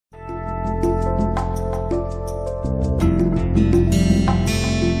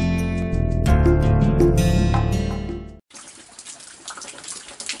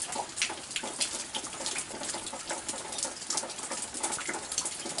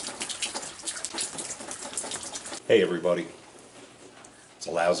Hey everybody, it's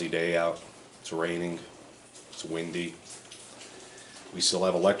a lousy day out, it's raining, it's windy. We still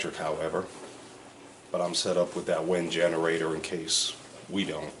have electric however, but I'm set up with that wind generator in case we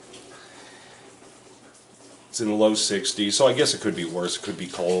don't. It's in the low 60s, so I guess it could be worse, it could be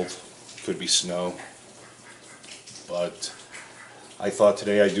cold, it could be snow. But I thought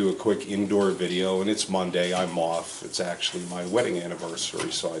today I'd do a quick indoor video, and it's Monday, I'm off. It's actually my wedding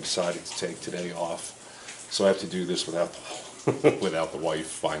anniversary, so I decided to take today off. So I have to do this without without the wife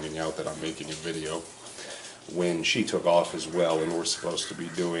finding out that I'm making a video when she took off as well, and we're supposed to be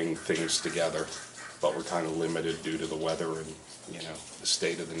doing things together, but we're kind of limited due to the weather and, you know, the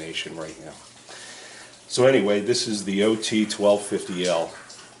state of the nation right now. So anyway, this is the OT1250L.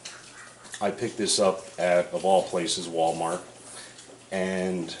 I picked this up at, of all places, Walmart,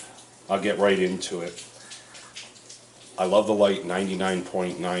 and I'll get right into it. I love the light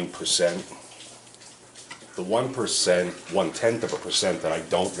 99.9%. The 1%, 1/10 of a percent that I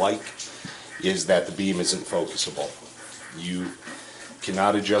don't like is that the beam isn't focusable. You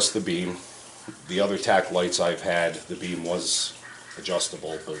cannot adjust the beam. The other tack lights I've had, the beam was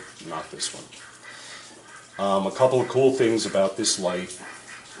adjustable, but not this one. A couple of cool things about this light.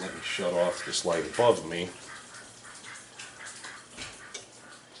 Let me shut off this light above me.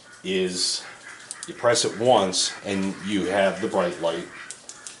 Is you press it once and you have the bright light.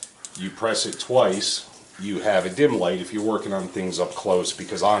 You press it twice, you have a dim light if you're working on things up close,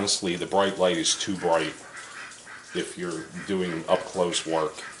 because honestly the bright light is too bright if you're doing up close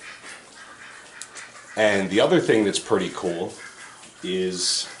work. And the other thing that's pretty cool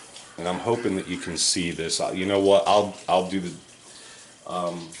is, and I'm hoping that you can see this, you know what, I'll do the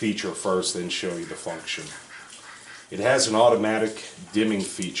feature first, then show you the function. It has an automatic dimming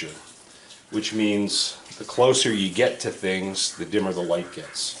feature, which means the closer you get to things, the dimmer the light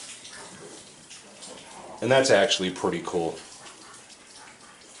gets. And that's actually pretty cool.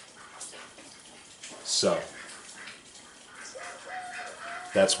 So,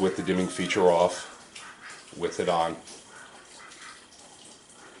 that's with the dimming feature off, with it on,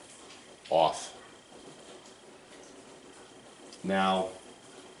 off. Now,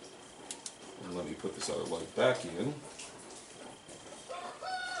 let me put this other light back in.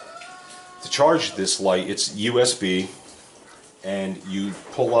 To charge this light, it's USB, and you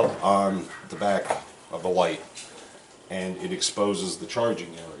pull up on the back of the light and it exposes the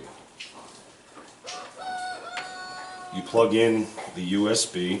charging area. You plug in the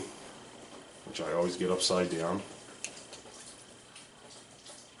USB, which I always get upside down.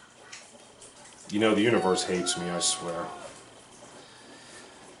 You know, the universe hates me, I swear.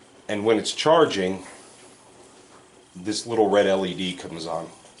 And when it's charging, this little red LED comes on,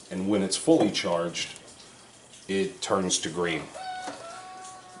 and when it's fully charged, it turns to green.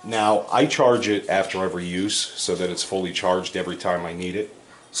 Now, I charge it after every use so that it's fully charged every time I need it.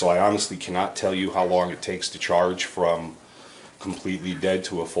 So I honestly cannot tell you how long it takes to charge from completely dead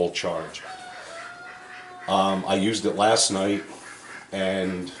to a full charge. I used it last night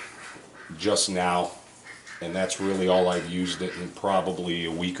and just now, and that's really all I've used it in probably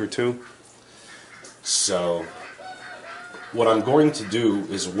a week or two. So what I'm going to do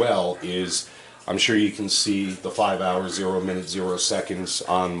as well is, I'm sure you can see the 5 hours, 0 minutes, 0 seconds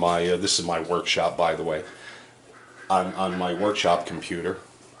on my, this is my workshop by the way, on my workshop computer.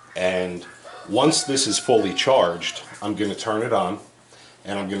 And once this is fully charged, I'm going to turn it on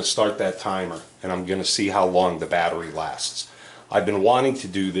and I'm going to start that timer, and I'm going to see how long the battery lasts. I've been wanting to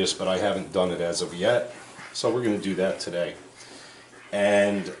do this, but I haven't done it as of yet, so we're going to do that today.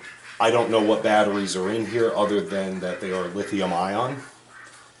 And I don't know what batteries are in here other than that they are lithium ion.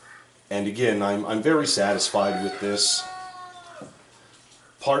 And again, I'm very satisfied with this.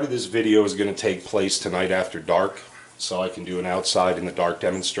 Part of this video is going to take place tonight after dark, so I can do an outside in the dark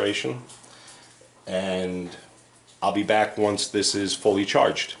demonstration. And I'll be back once this is fully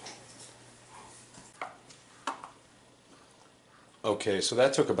charged. Okay, so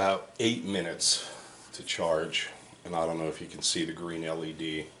that took about 8 minutes to charge, and I don't know if you can see the green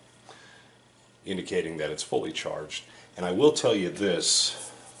LED indicating that it's fully charged. And I will tell you this.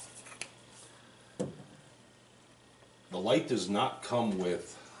 The light does not come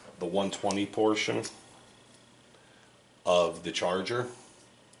with the 120 portion of the charger,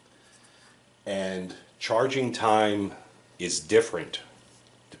 and charging time is different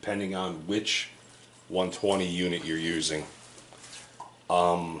depending on which 120 unit you're using.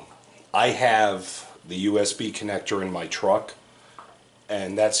 I have the USB connector in my truck,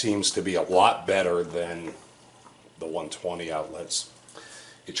 and that seems to be a lot better than the 120 outlets.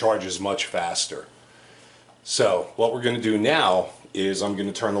 It charges much faster. So what we're going to do now is I'm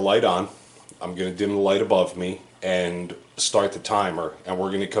going to turn the light on, I'm going to dim the light above me, and start the timer, and we're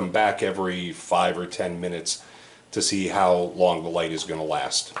going to come back every 5 or 10 minutes to see how long the light is going to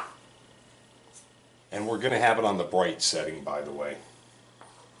last. And we're going to have it on the bright setting, by the way.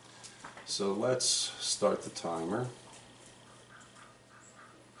 So let's start the timer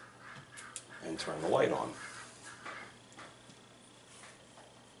and turn the light on.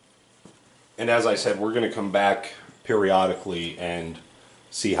 And as I said, we're going to come back periodically and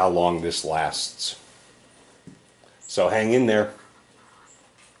see how long this lasts. So hang in there.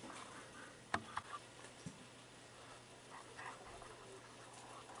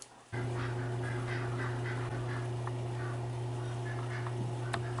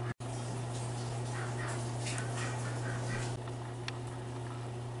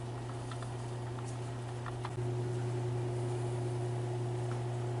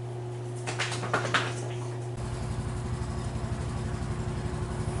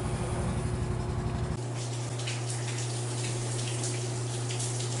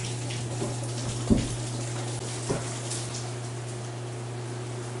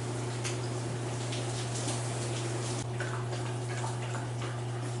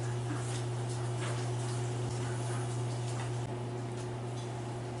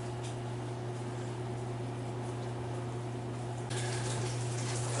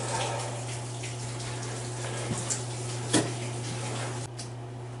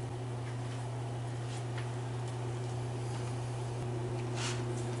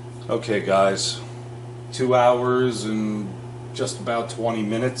 Okay guys, 2 hours and just about 20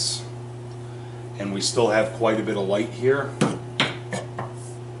 minutes, and we still have quite a bit of light here.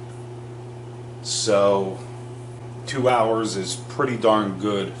 So 2 hours is pretty darn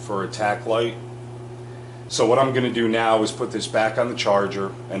good for a tack light. So what I'm going to do now is put this back on the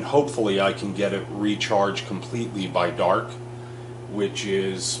charger, and hopefully I can get it recharged completely by dark, which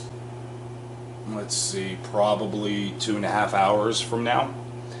is, let's see, probably 2.5 hours from now.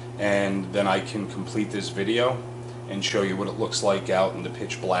 And then I can complete this video and show you what it looks like out in the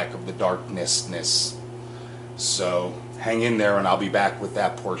pitch black of the darkness. So hang in there and I'll be back with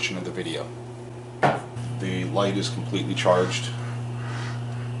that portion of the video. The light is completely charged,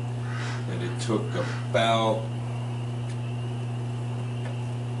 and it took about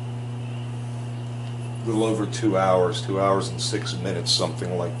a little over 2 hours, 2 hours and 6 minutes,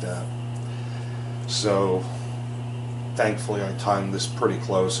 something like that. So thankfully I timed this pretty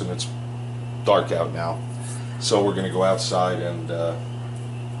close, and it's dark out now. So we're going to go outside and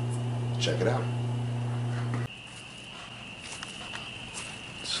check it out.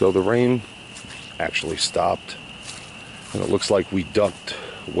 So the rain actually stopped, and it looks like we ducked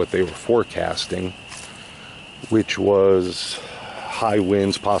what they were forecasting, which was high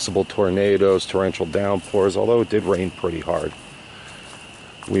winds, possible tornadoes, torrential downpours, although it did rain pretty hard.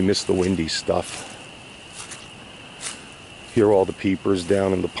 We missed the windy stuff. Hear all the peepers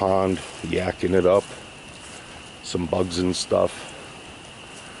down in the pond yakking it up. Some bugs and stuff.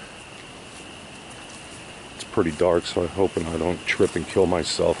 It's pretty dark, so I'm hoping I don't trip and kill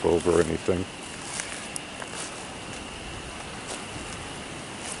myself over anything.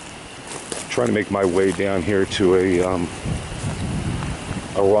 I'm trying to make my way down here to a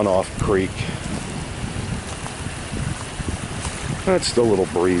runoff creek. It's still a little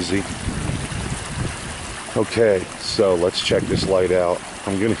breezy. Okay, so let's check this light out.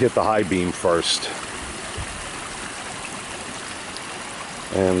 I'm going to hit the high beam first.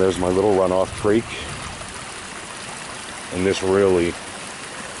 And there's my little runoff creek. And this really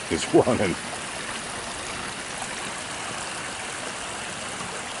is running.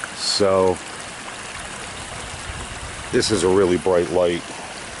 So, this is a really bright light.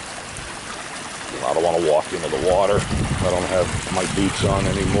 I don't want to walk into the water. I don't have my boots on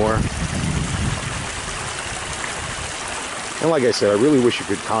anymore. And like I said, I really wish you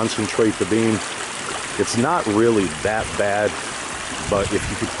could concentrate the beam. It's not really that bad, but if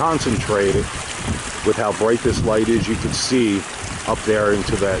you could concentrate it with how bright this light is, you could see up there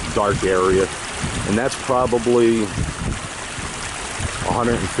into that dark area. And that's probably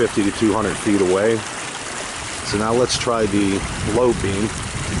 150 to 200 feet away. So now let's try the low beam.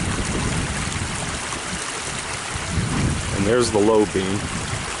 And there's the low beam,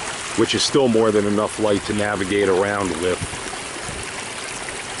 which is still more than enough light to navigate around with.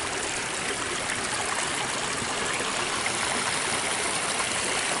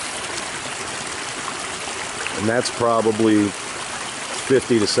 And that's probably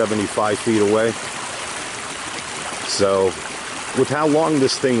 50 to 75 feet away. So with how long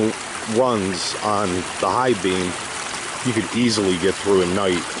this thing runs on the high beam, you could easily get through a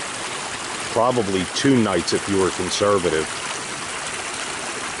night. Probably 2 nights if you were conservative.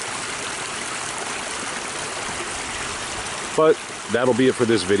 But that'll be it for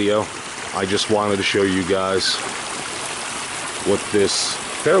this video. I just wanted to show you guys what this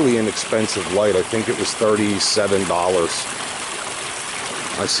fairly inexpensive light, I think it was $37.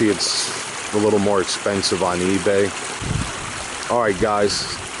 I see it's a little more expensive on eBay. Alright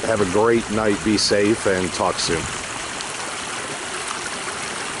guys, have a great night, be safe, and talk soon.